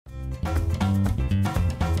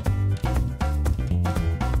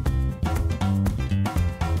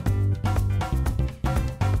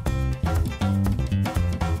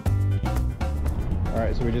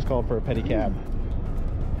just called for a pedicab.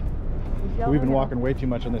 We've been walking way too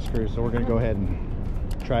much on this cruise, so we're gonna go ahead and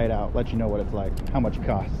try it out, let you know what it's like, how much it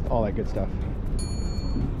costs, all that good stuff.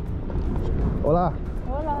 Hola.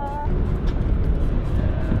 Hola.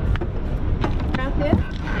 Gracias.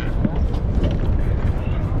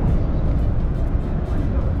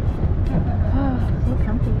 Oh, so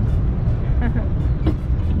comfy.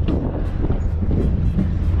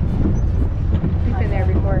 We've been there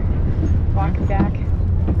before. Walking back,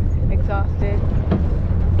 exhausted.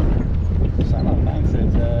 The sign on the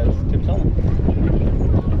thing says it's tips only.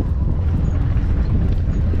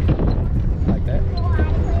 Like that.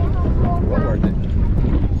 Well worth it.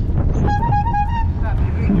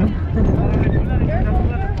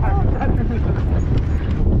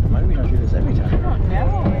 Why do we not do this every time? I don't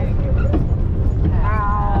know.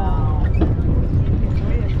 Wow.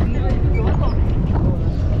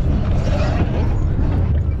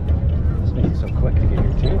 This makes it so quick to get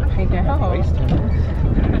here too. I know. Waste 10 minutes.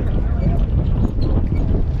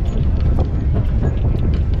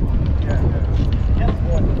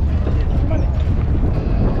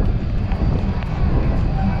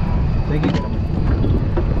 Thank you.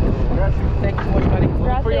 Thanks so much, buddy.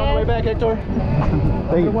 For you on the way back, Hector.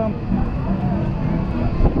 Thank you. All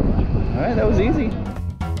right, that was easy.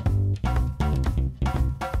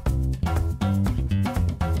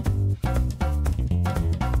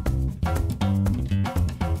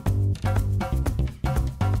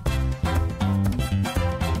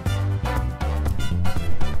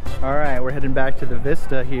 All right, we're heading back to the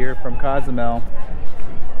Vista here from Cozumel,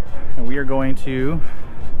 and we are going to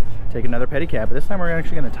take another pedicab, but this time we're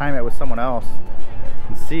actually going to time it with someone else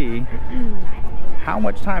and see how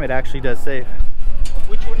much time it actually does save.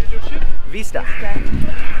 Which one is your ship? Vista. Okay.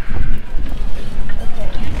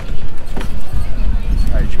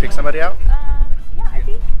 All right, did you pick somebody out? Yeah, I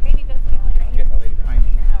think maybe this family right I'm here. getting the lady behind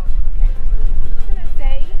me. Oh, okay. I'm just gonna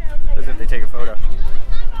say, you know, like, As if they take a photo.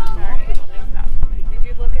 alright, did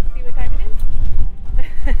you look and see what time it is?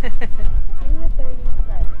 3:30.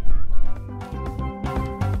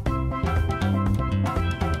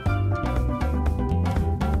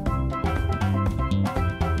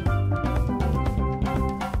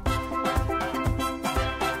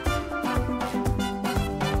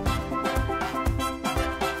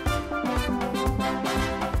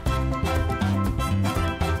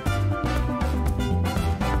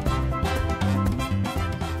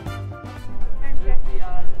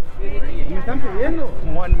 Me están pidiendo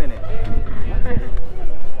 1 minute.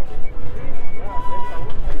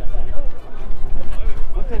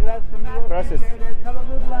 Gracias.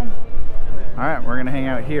 All right, we're gonna hang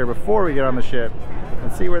out here before we get on the ship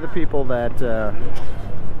and see where the people that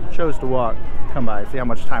chose to walk come by. See how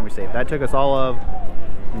much time we saved. That took us all of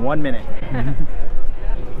 1 minute.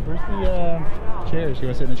 Where's the chairs? You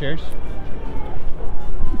want to sit in the chairs?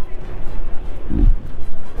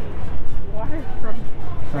 Water from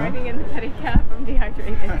riding in the pedicab. I'm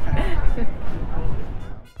dehydrated.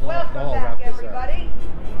 Welcome back, everybody.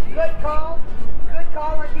 Good call. Good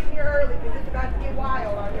call on getting here early because it's about to get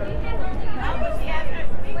wild on here.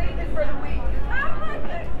 Sleeping for the week.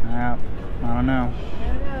 I don't know. I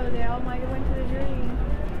don't know. They all might have went to the dream.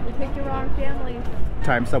 We picked the wrong family.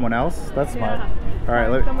 Time someone else? That's smart. Yeah. All right.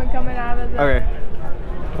 Find someone coming out of the... Okay.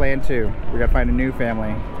 Plan 2. We gotta find a new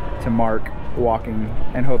family to mark walking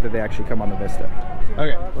and hope that they actually come on the Vista.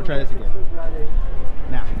 Okay, we'll try this again.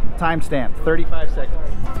 Now, timestamp 35 seconds.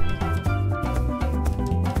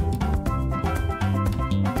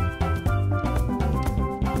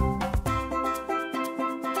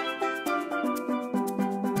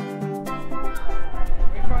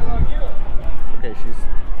 Okay, she's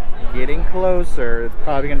getting closer. It's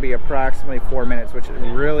probably going to be approximately 4 minutes, which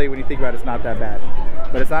really, when you think about it, it's not that bad.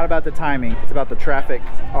 But it's not about the timing, it's about the traffic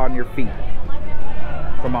on your feet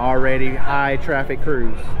from an already high traffic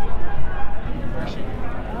cruise.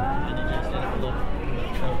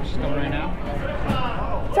 She's coming right now.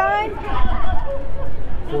 Time!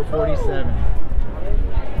 4:47.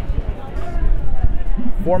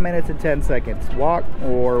 4 minutes and 10 seconds walk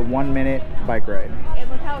or 1 minute bike ride. And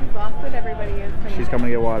look how exhausted everybody is. She's coming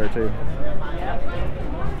to get water too. Yep.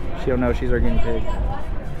 She'll know she's our guinea pig.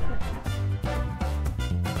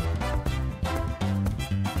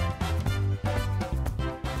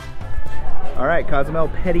 All right, Cozumel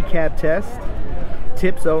pedicab test.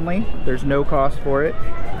 Tips only. There's no cost for it.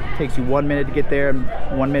 Takes you 1 minute to get there and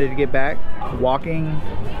 1 minute to get back. Walking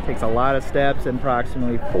takes a lot of steps and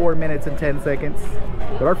approximately 4 minutes and 10 seconds.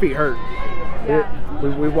 But our feet hurt. Yeah.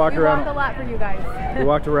 We walked around. We walked a lot for you guys. We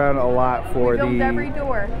walked around a lot for we filmed the every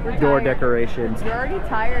door. We're door tired. decorations. You're already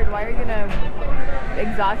tired. Why are you gonna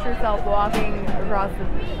exhaust yourself walking across the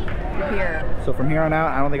pier. So from here on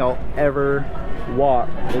out, I don't think I'll ever walk.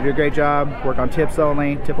 They do a great job, work on tips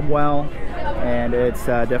only, tip them well, and it's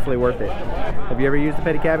definitely worth it. Have you ever used the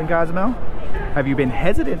pedicab in Cozumel? Have you been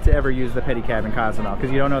hesitant to ever use the pedicab in Cozumel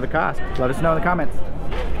because you don't know the cost? Let us know in the comments.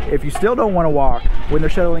 If you still don't want to walk when they're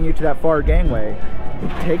shuttling you to that far gangway,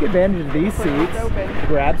 take advantage of these seats,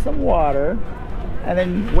 grab some water, and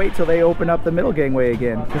then wait till they open up the middle gangway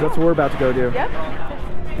again, because that's what we're about to go do. Yep.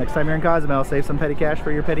 Next time you're in Cozumel, save some petty cash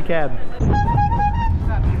for your pedicab.